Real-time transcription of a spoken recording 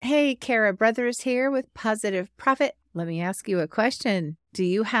Hey, Kara Brothers here with Positive Profit. Let me ask you a question. Do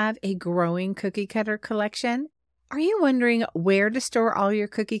you have a growing cookie cutter collection? Are you wondering where to store all your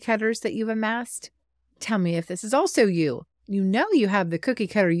cookie cutters that you've amassed? Tell me if this is also you. You know you have the cookie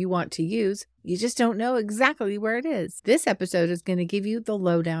cutter you want to use. You just don't know exactly where it is. This episode is going to give you the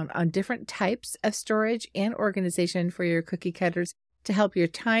lowdown on different types of storage and organization for your cookie cutters to help your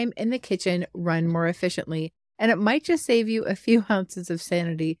time in the kitchen run more efficiently. And it might just save you a few ounces of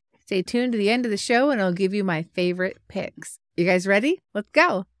sanity. Stay tuned to the end of the show and I'll give you my favorite picks. You guys ready? Let's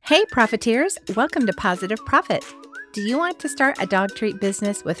go. Hey, Profiteers. Welcome to Positive Profit. Do you want to start a dog treat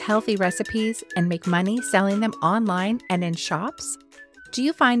business with healthy recipes and make money selling them online and in shops? Do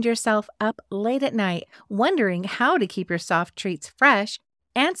you find yourself up late at night wondering how to keep your soft treats fresh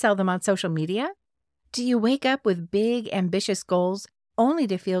and sell them on social media? Do you wake up with big, ambitious goals only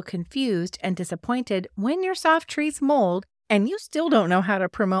to feel confused and disappointed when your soft treats mold and you still don't know how to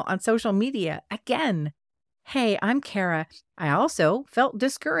promote on social media again? Hey, I'm Kara. I also felt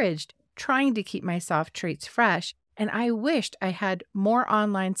discouraged trying to keep my soft treats fresh, and I wished I had more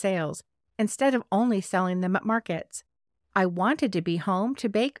online sales instead of only selling them at markets. I wanted to be home to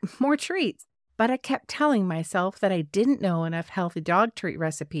bake more treats, but I kept telling myself that I didn't know enough healthy dog treat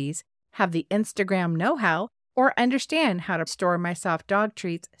recipes, have the Instagram know-how, or understand how to store my soft dog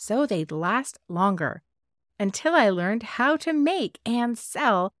treats so they'd last longer. Until I learned how to make and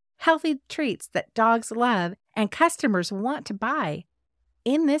sell healthy treats that dogs love and customers want to buy.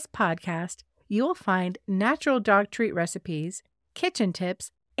 In this podcast, you'll find natural dog treat recipes, kitchen tips,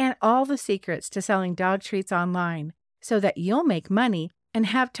 and all the secrets to selling dog treats online so that you'll make money and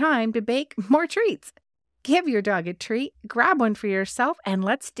have time to bake more treats. Give your dog a treat, grab one for yourself, and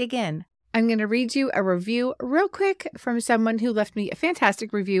let's dig in. I'm going to read you a review real quick from someone who left me a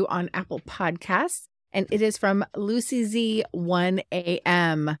fantastic review on Apple Podcasts, and it is from Lucy Z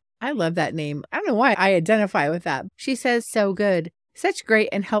 1AM. I love that name. I don't know why I identify with that. She says, so good. Such great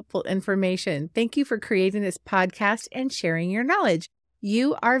and helpful information. Thank you for creating this podcast and sharing your knowledge.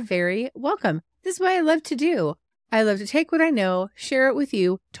 You are very welcome. This is what I love to do. I love to take what I know, share it with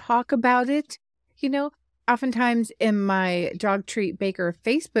you, talk about it. You know, oftentimes in my Dog Treat Baker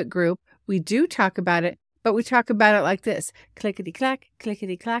Facebook group, we do talk about it, but we talk about it like this, clickety-clack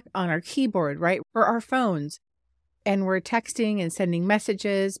on our keyboard, right? Or our phones. And we're texting and sending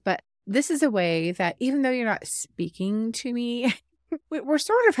messages. But this is a way that even though you're not speaking to me, we're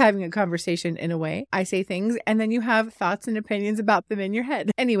sort of having a conversation in a way. I say things and then you have thoughts and opinions about them in your head.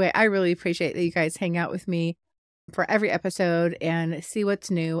 Anyway, I really appreciate that you guys hang out with me for every episode and see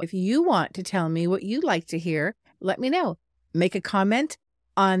what's new. If you want to tell me what you'd like to hear, let me know. Make a comment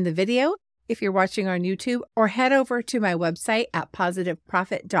on the video if you're watching on YouTube, or head over to my website at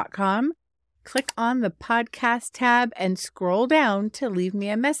positiveprofit.com. Click on the podcast tab and scroll down to leave me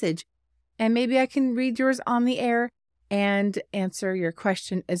a message. And maybe I can read yours on the air and answer your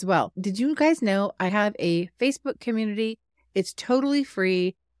question as well. Did you guys know I have a Facebook community? It's totally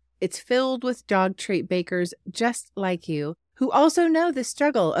free. It's filled with dog treat bakers just like you who also know the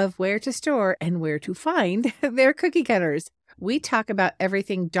struggle of where to store and where to find their cookie cutters. We talk about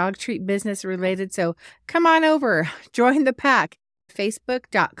everything dog treat business related, so come on over, join the pack.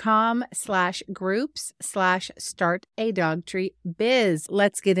 Facebook.com/groups/startadogtreatbiz.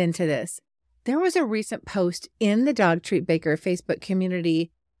 Let's get into this. There was a recent post in the Dog Treat Baker Facebook community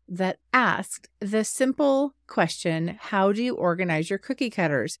that asked the simple question, how do you organize your cookie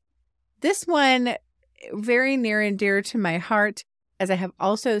cutters? This one, very near and dear to my heart, as I have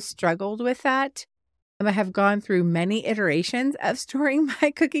also struggled with that. I have gone through many iterations of storing my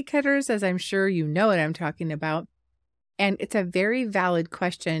cookie cutters, as I'm sure you know what I'm talking about. And it's a very valid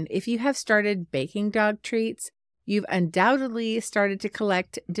question. If you have started baking dog treats, you've undoubtedly started to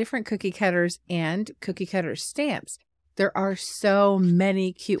collect different cookie cutters and cookie cutter stamps. There are so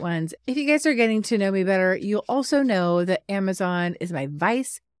many cute ones. If you guys are getting to know me better, you'll also know that Amazon is my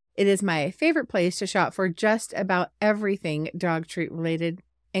vice. It is my favorite place to shop for just about everything dog treat related,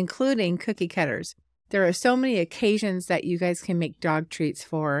 including cookie cutters. There are so many occasions that you guys can make dog treats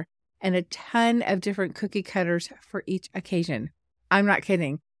for, and a ton of different cookie cutters for each occasion. I'm not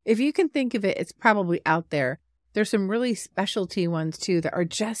kidding. If you can think of it, it's probably out there. There's some really specialty ones too that are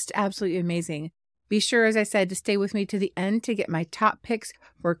just absolutely amazing. Be sure, as I said, to stay with me to the end to get my top picks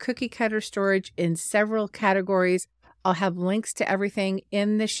for cookie cutter storage in several categories. I'll have links to everything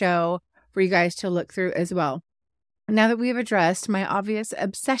in the show for you guys to look through as well. Now that we've addressed my obvious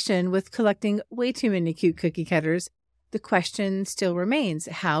obsession with collecting way too many cute cookie cutters, the question still remains,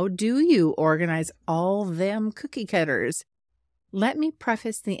 how do you organize all them cookie cutters? Let me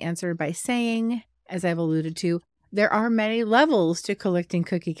preface the answer by saying, as I've alluded to, There are many levels to collecting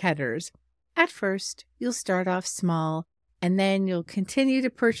cookie cutters. At first, you'll start off small, and then you'll continue to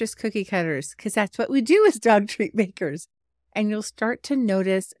purchase cookie cutters because that's what we do as dog treat makers. And you'll start to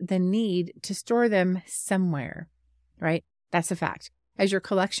notice the need to store them somewhere, right? That's a fact. As your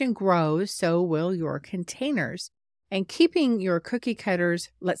collection grows, so will your containers. And keeping your cookie cutters,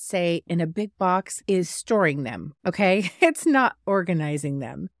 let's say, in a big box is storing them, okay? It's not organizing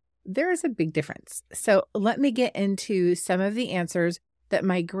them. There is a big difference. So let me get into some of the answers that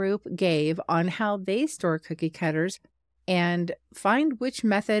my group gave on how they store cookie cutters and find which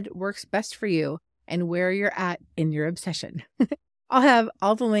method works best for you and where you're at in your obsession. I'll have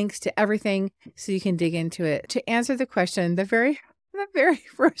all the links to everything so you can dig into it. To answer the question, the very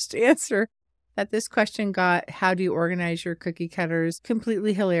first answer that this question got, how do you organize your cookie cutters?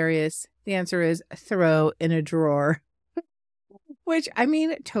 Completely hilarious. The answer is throw in a drawer. Which, I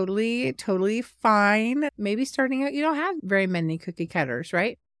mean, totally fine. Maybe starting out, you don't have very many cookie cutters,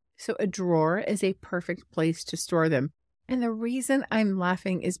 right? So a drawer is a perfect place to store them. And the reason I'm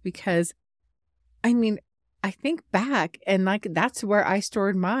laughing is because, I mean, I think back and like that's where I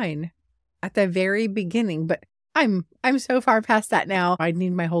stored mine at the very beginning. But I'm so far past that now. I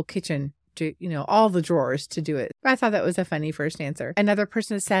need my whole kitchen to, all the drawers to do it. I thought that was a funny first answer. Another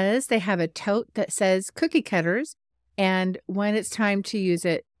person says they have a tote that says cookie cutters. And when it's time to use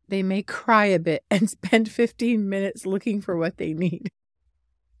it, they may cry a bit and spend 15 minutes looking for what they need.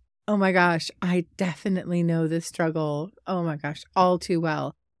 Oh my gosh, I definitely know this struggle. Oh my gosh, all too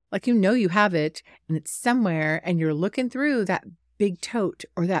well. Like, you have it and it's somewhere and you're looking through that big tote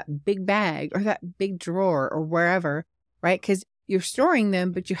or that big bag or that big drawer or wherever, right? Because you're storing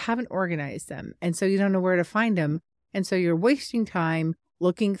them, but you haven't organized them. And so you don't know where to find them. And so you're wasting time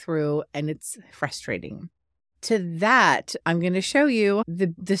looking through and it's frustrating. To that, I'm going to show you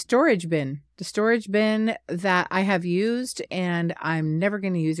the storage bin. The storage bin that I have used and I'm never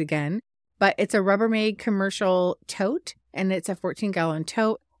going to use again. But it's a Rubbermaid commercial tote and it's a 14-gallon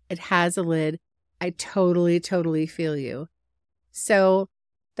tote. It has a lid. I totally feel you. So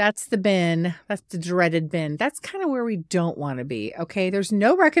that's the bin. That's the dreaded bin. That's kind of where we don't want to be. Okay. There's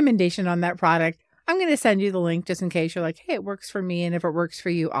no recommendation on that product. I'm going to send you the link just in case you're like, hey, it works for me. And if it works for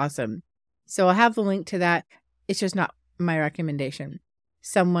you, awesome. So I'll have the link to that. It's just not my recommendation.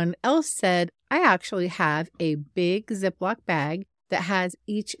 Someone else said, I actually have a big Ziploc bag that has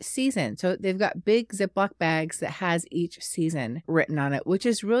each season. So they've got big Ziploc bags that has each season written on it, which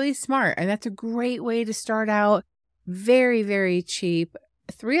is really smart. And that's a great way to start out. Very cheap.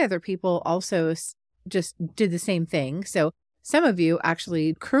 3 other people also just did the same thing. So some of you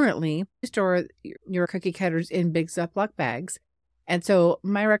actually currently store your cookie cutters in big Ziploc bags. And so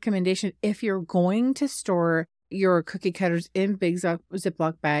my recommendation, if you're going to store your cookie cutters in big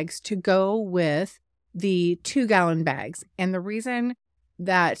Ziploc bags, to go with the 2-gallon bags. And the reason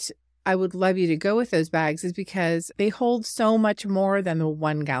that I would love you to go with those bags is because they hold so much more than the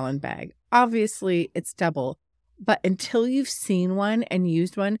 1-gallon bag. Obviously, it's double. But until you've seen one and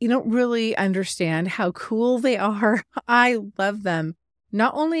used one, you don't really understand how cool they are. I love them.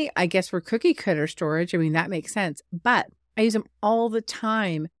 Not only, I guess, for cookie cutter storage, I mean, that makes sense, but I use them all the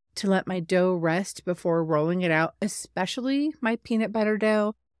time to let my dough rest before rolling it out, especially my peanut butter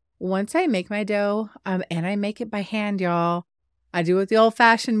dough. Once I make my dough, and I make it by hand, y'all, I do it the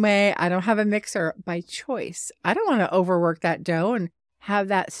old-fashioned way. I don't have a mixer by choice. I don't want to overwork that dough and have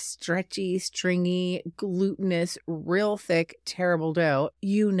that stretchy, stringy, glutinous, real thick, terrible dough.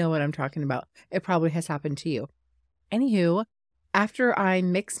 You know what I'm talking about. It probably has happened to you. Anywho, after I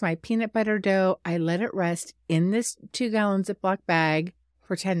mix my peanut butter dough, I let it rest in this 2-gallon Ziploc bag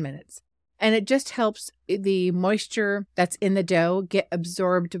for 10 minutes. And it just helps the moisture that's in the dough get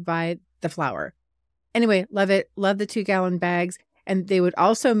absorbed by the flour. Anyway, love it. Love the 2-gallon bags. And they would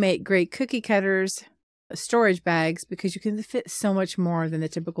also make great cookie cutters, storage bags, because you can fit so much more than the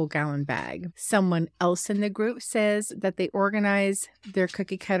typical gallon bag. Someone else in the group says that they organize their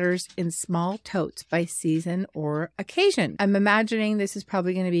cookie cutters in small totes by season or occasion. I'm imagining this is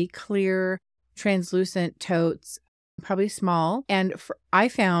probably going to be clear, translucent totes, probably small. And I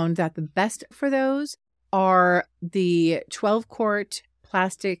found that the best for those are the 12-quart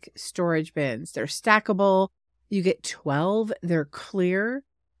plastic storage bins. They're stackable. You get 12. They're clear.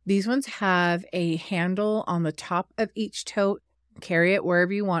 These ones have a handle on the top of each tote. Carry it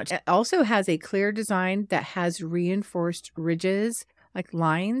wherever you want. It also has a clear design that has reinforced ridges, like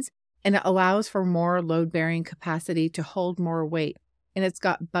lines, and it allows for more load-bearing capacity to hold more weight. And it's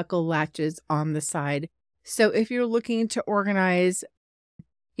got buckle latches on the side. So if you're looking to organize,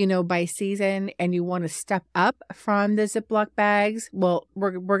 by season and you want to step up from the Ziploc bags, well,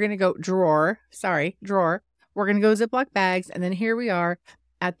 we're going to go drawer. we're going to go Ziploc bags. And then here we are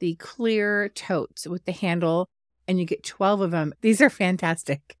at the clear totes with the handle, and you get 12 of them. These are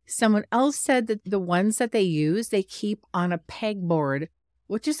fantastic. Someone else said that the ones that they use, they keep on a pegboard,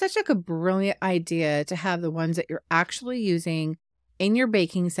 which is such a brilliant idea to have the ones that you're actually using in your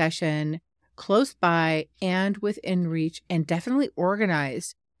baking session, close by and within reach, and definitely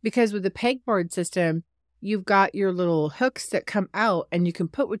organized. Because with the pegboard system, you've got your little hooks that come out and you can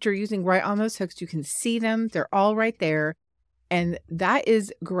put what you're using right on those hooks. You can see them. They're all right there. And that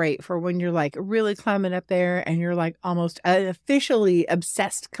is great for when you're like really climbing up there and you're like almost an officially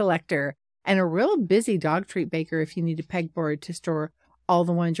obsessed collector and a real busy dog treat baker if you need a pegboard to store all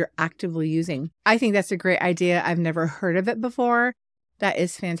the ones you're actively using. I think that's a great idea. I've never heard of it before. That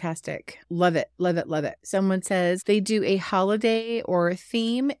is fantastic. Love it, love it, love it. Someone says they do a holiday or a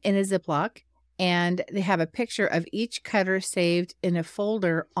theme in a Ziploc, and they have a picture of each cutter saved in a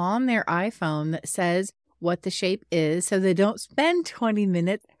folder on their iPhone that says what the shape is, so they don't spend 20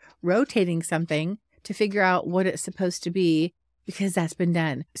 minutes rotating something to figure out what it's supposed to be, because that's been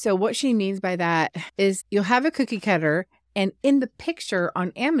done. So what she means by that is you'll have a cookie cutter, and in the picture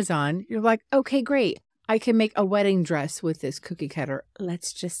on Amazon, you're like, okay, great. I can make a wedding dress with this cookie cutter,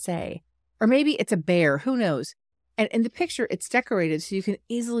 let's just say. Or maybe it's a bear, who knows? And in the picture, it's decorated so you can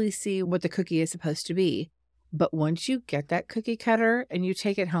easily see what the cookie is supposed to be. But once you get that cookie cutter and you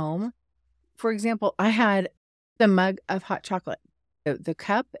take it home, for example, I had the mug of hot chocolate. The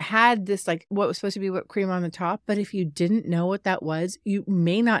cup had this like what was supposed to be whipped cream on the top. But if you didn't know what that was, you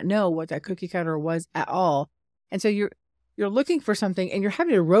may not know what that cookie cutter was at all. And so you're looking for something and you're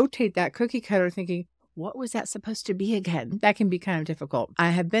having to rotate that cookie cutter thinking, what was that supposed to be again? That can be kind of difficult.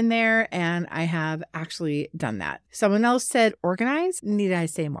 I have been there and I have actually done that. Someone else said organize. Need I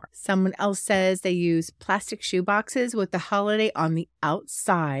say more? Someone else says they use plastic shoe boxes with the holiday on the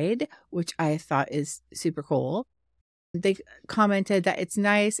outside, which I thought is super cool. They commented that it's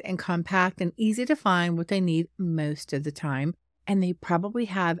nice and compact and easy to find what they need most of the time. And they probably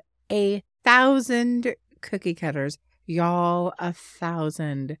have 1,000 cookie cutters. Y'all,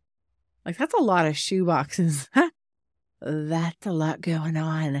 1,000. Like, that's a lot of shoe boxes. That's a lot going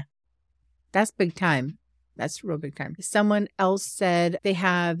on. That's big time. That's real big time. Someone else said they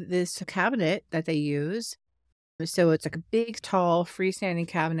have this cabinet that they use. So it's like a big, tall, freestanding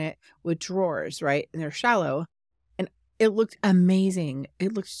cabinet with drawers, right? And they're shallow. And it looked amazing.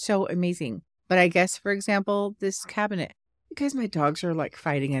 It looked so amazing. But I guess, for example, this cabinet, because my dogs are like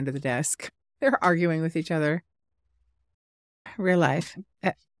fighting under the desk. They're arguing with each other. Real life.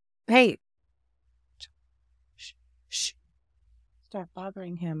 Hey, shh, stop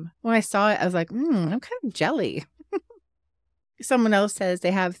bothering him. When I saw it, I was like, I'm kind of jelly. Someone else says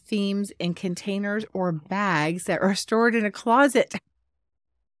they have themes in containers or bags that are stored in a closet.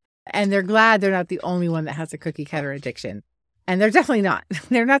 And they're glad they're not the only one that has a cookie cutter addiction. And they're definitely not.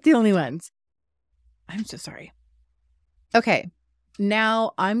 They're not the only ones. I'm so sorry. Okay,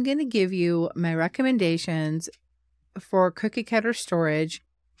 now I'm going to give you my recommendations for cookie cutter storage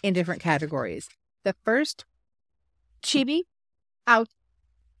in different categories. The first, chibi, out.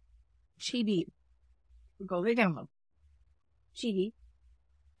 Chibi. Go lay down. Chibi,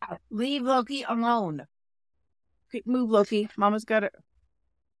 out. Leave Loki alone. Quick move, Loki. Mama's got it.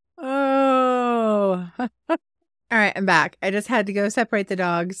 Oh. All right, I'm back. I just had to go separate the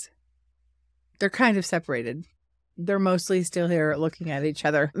dogs. They're kind of separated. They're mostly still here looking at each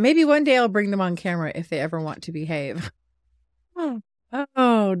other. Maybe one day I'll bring them on camera if they ever want to behave.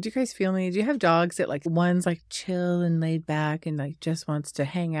 Oh, do you guys feel me? Do you have dogs that like one's like chill and laid back and like just wants to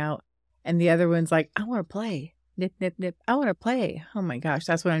hang out, and the other one's like, I want to play. Nip, nip, nip. I want to play. Oh my gosh,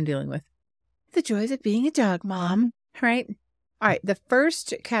 that's what I'm dealing with. The joys of being a dog mom, right? All right, the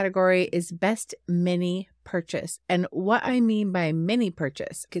first category is best mini purchase. And what I mean by mini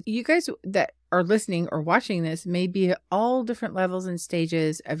purchase, because you guys that are listening or watching this may be at all different levels and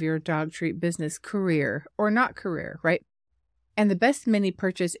stages of your dog treat business career or not career, right? And the best mini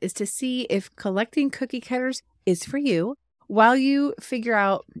purchase is to see if collecting cookie cutters is for you while you figure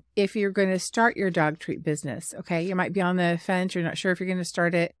out if you're going to start your dog treat business. Okay, you might be on the fence. You're not sure if you're going to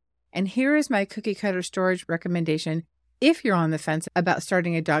start it. And here is my cookie cutter storage recommendation. If you're on the fence about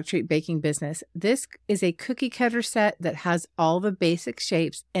starting a dog treat baking business, this is a cookie cutter set that has all the basic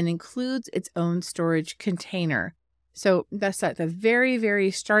shapes and includes its own storage container. So that's at the very,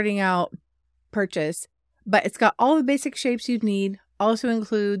 very starting out purchase, but it's got all the basic shapes you'd need. Also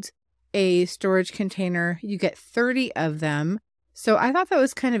includes a storage container. You get 30 of them. So I thought that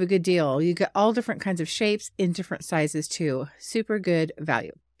was kind of a good deal. You get all different kinds of shapes in different sizes too. Super good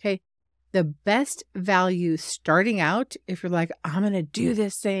value. Okay. The best value starting out, if you're like, I'm going to do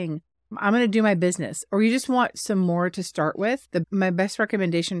this thing, I'm going to do my business, or you just want some more to start with, my best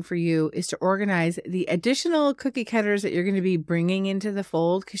recommendation for you is to organize the additional cookie cutters that you're going to be bringing into the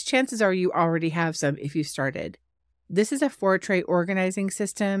fold, because chances are you already have some if you started. This is a 4-tray organizing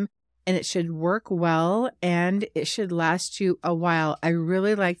system, and it should work well, and it should last you a while. I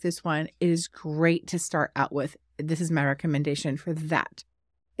really like this one. It is great to start out with. This is my recommendation for that.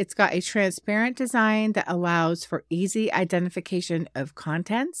 It's got a transparent design that allows for easy identification of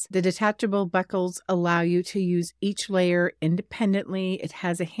contents. The detachable buckles allow you to use each layer independently. It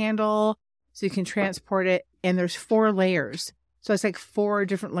has a handle so you can transport it, and there's 4 layers. So it's like 4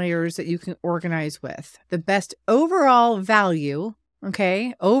 different layers that you can organize with. The best overall value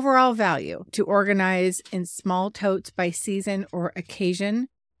to organize in small totes by season or occasion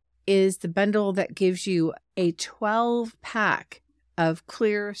is the bundle that gives you a 12-pack of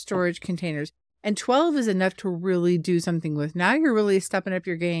clear storage containers. And 12 is enough to really do something with. Now you're really stepping up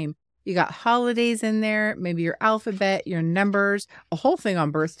your game. You got holidays in there, maybe your alphabet, your numbers, a whole thing on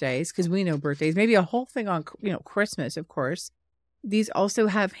birthdays, because we know birthdays, maybe a whole thing on, Christmas, of course. These also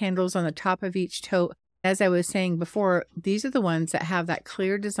have handles on the top of each tote. As I was saying before, these are the ones that have that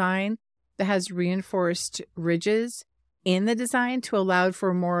clear design that has reinforced ridges in the design to allow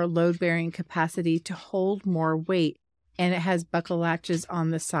for more load-bearing capacity to hold more weight. And it has buckle latches on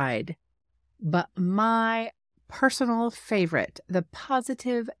the side. But my personal favorite, the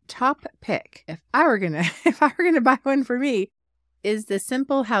positive top pick, if I were gonna buy one for me, is the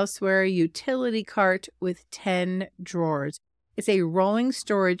Simple Houseware utility cart with 10 drawers. It's a rolling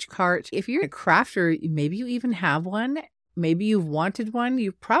storage cart. If you're a crafter, maybe you even have one. Maybe you've wanted one.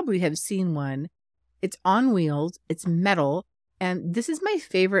 You probably have seen one. It's on wheels. It's metal. And this is my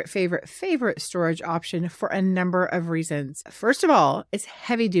favorite storage option for a number of reasons. First of all, it's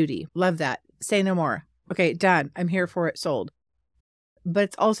heavy duty. Love that. Say no more. Okay, done. I'm here for it. Sold. But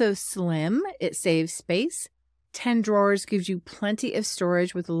it's also slim. It saves space. 10 drawers gives you plenty of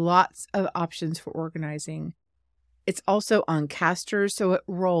storage with lots of options for organizing. It's also on casters, so it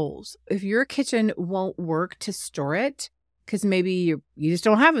rolls. If your kitchen won't work to store it, because maybe you just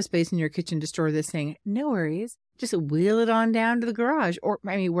don't have a space in your kitchen to store this thing, no worries. Just wheel it on down to the garage or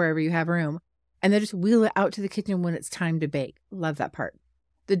wherever you have room, and then just wheel it out to the kitchen when it's time to bake. Love that part.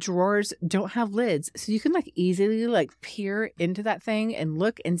 The drawers don't have lids, so you can easily peer into that thing and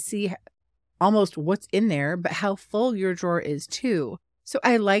look and see almost what's in there, but how full your drawer is too. So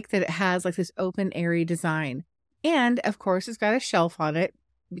I like that it has this open, airy design. And of course, it's got a shelf on it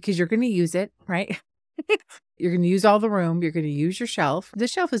because you're going to use it, right? You're going to use all the room. You're going to use your shelf. The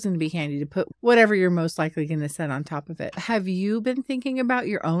shelf is going to be handy to put whatever you're most likely going to set on top of it. Have you been thinking about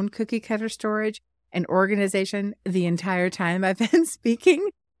your own cookie cutter storage and organization the entire time I've been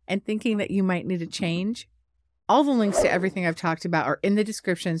speaking and thinking that you might need a change? All the links to everything I've talked about are in the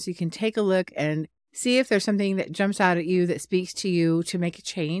description, so you can take a look and see if there's something that jumps out at you that speaks to you to make a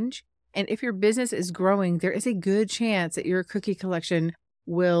change. And if your business is growing, there is a good chance that your cookie collection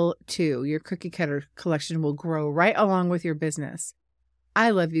will too. Your cookie cutter collection will grow right along with your business. I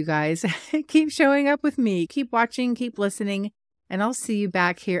love you guys. Keep showing up with me. Keep watching, keep listening, and I'll see you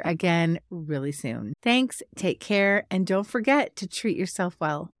back here again really soon. Thanks, take care, and don't forget to treat yourself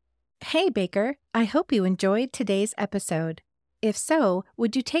well. Hey, Baker. I hope you enjoyed today's episode. If so,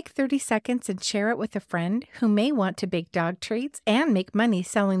 would you take 30 seconds and share it with a friend who may want to bake dog treats and make money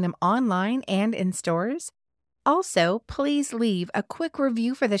selling them online and in stores? Also, please leave a quick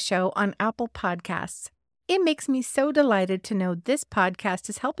review for the show on Apple Podcasts. It makes me so delighted to know this podcast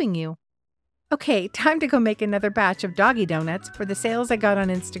is helping you. Okay, time to go make another batch of doggy donuts for the sales I got on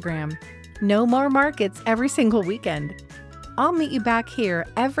Instagram. No more markets every single weekend. I'll meet you back here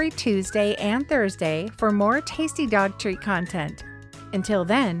every Tuesday and Thursday for more tasty dog treat content. Until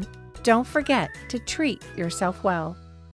then, don't forget to treat yourself well.